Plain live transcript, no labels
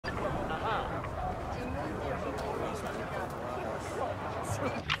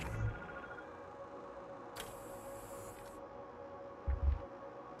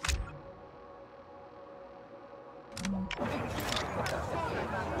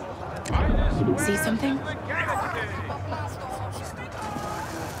See something?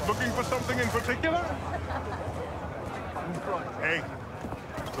 Looking for something in particular? Hey,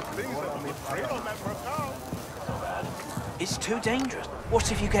 the things that look great on that repel. It's too dangerous.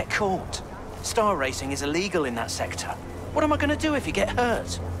 What if you get caught? Star racing is illegal in that sector. What am I going to do if you get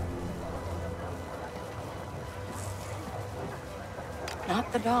hurt?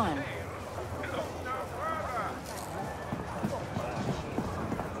 Not the Dawn.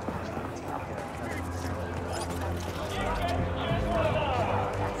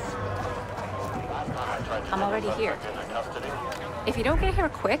 I'm already here. If you don't get here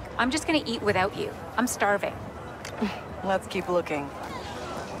quick, I'm just gonna eat without you. I'm starving. Let's keep looking.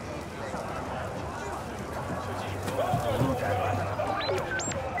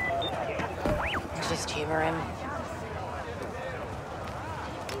 Just humor him.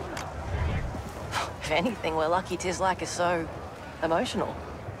 If anything, we're lucky Tizlak is so emotional.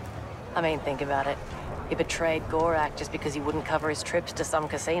 I mean, think about it. He betrayed Gorak just because he wouldn't cover his trips to some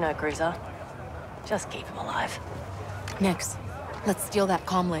casino cruiser. Just keep him alive. Nix, let's steal that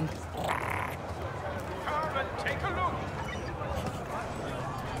comlink. Take a look.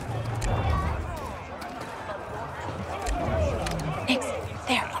 Nix,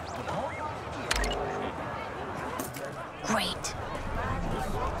 there. Great.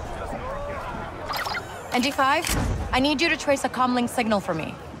 NG5, I need you to trace a comlink signal for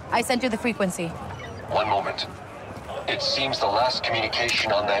me. I sent you the frequency. One moment. It seems the last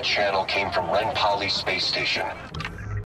communication on that channel came from Ren Pali space station.